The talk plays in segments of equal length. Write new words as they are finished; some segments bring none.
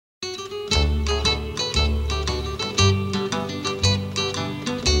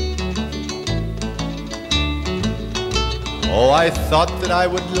Oh, I thought that I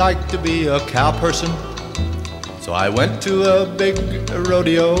would like to be a cow person, so I went to a big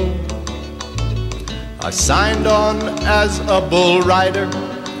rodeo. I signed on as a bull rider.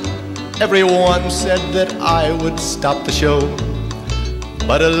 Everyone said that I would stop the show,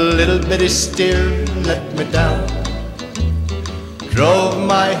 but a little bitty steer let me down, drove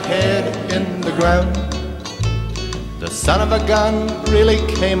my head in the ground. The son of a gun really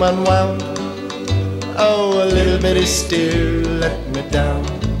came unwound. Oh, a little bitty steer let me down.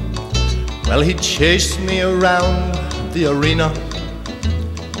 Well, he chased me around the arena.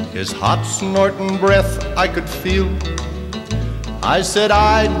 His hot snorting breath I could feel. I said,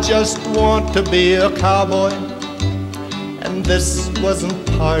 I just want to be a cowboy, and this wasn't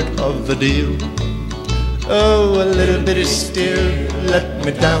part of the deal. Oh, a little bitty steer let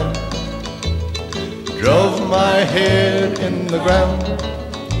me down, drove my head in the ground.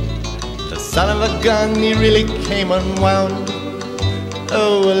 The son of a gun, he really came unwound.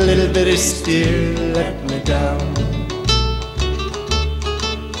 Oh, a little bitty steer let me down.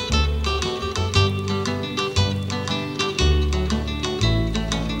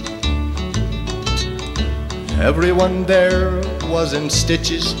 Everyone there was in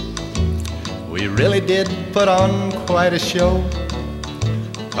stitches. We really did put on quite a show,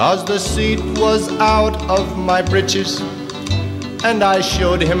 'cause the seat was out of my britches, and I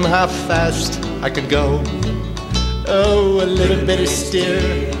showed him how fast I could go. Oh, a little bitty steer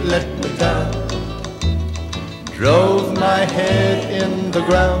let me down, drove my head in the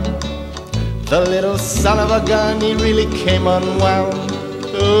ground. The little son of a gun, he really came unwound.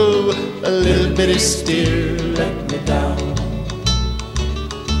 Oh, a little bitty steer let me